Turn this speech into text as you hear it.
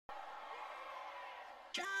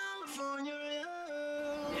Okay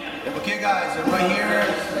guys, I'm right here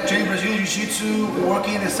training Brazilian Jiu-Jitsu,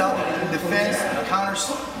 working in the South Defense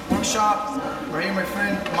Counters Workshop. Right here my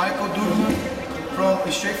friend Michael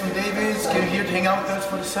Durman, straight from Davis, came here to hang out with us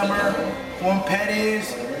for the summer. Juan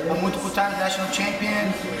Perez, a multiple times national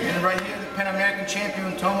champion. And right here the Pan American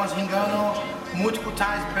champion Thomas Hingano, multiple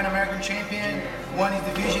times Pan American champion, won his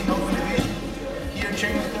division, open division. Here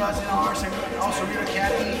training with us in our El Cerrito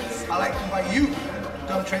Academy. I'd like to invite you to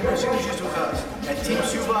come train Brazilian Jiu-Jitsu with us at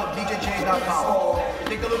Silva BJJ.com.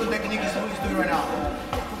 Take a look at the technique he's doing right now.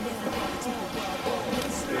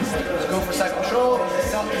 Let's go for side control.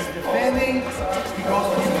 Self is defending. He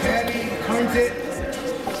goes for defending, turns it.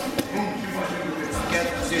 Boom.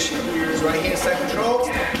 Get position. Right here, side control.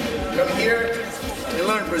 Come here and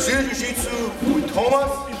learn Brazilian Jiu-Jitsu with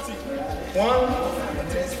Thomas, Juan,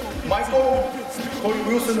 Michael, Cody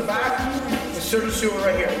Wilson in the back, and Sergio Silva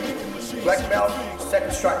right here. Black belt,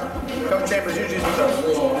 second strike. Come train Brazilian Jiu-Jitsu with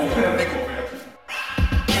us.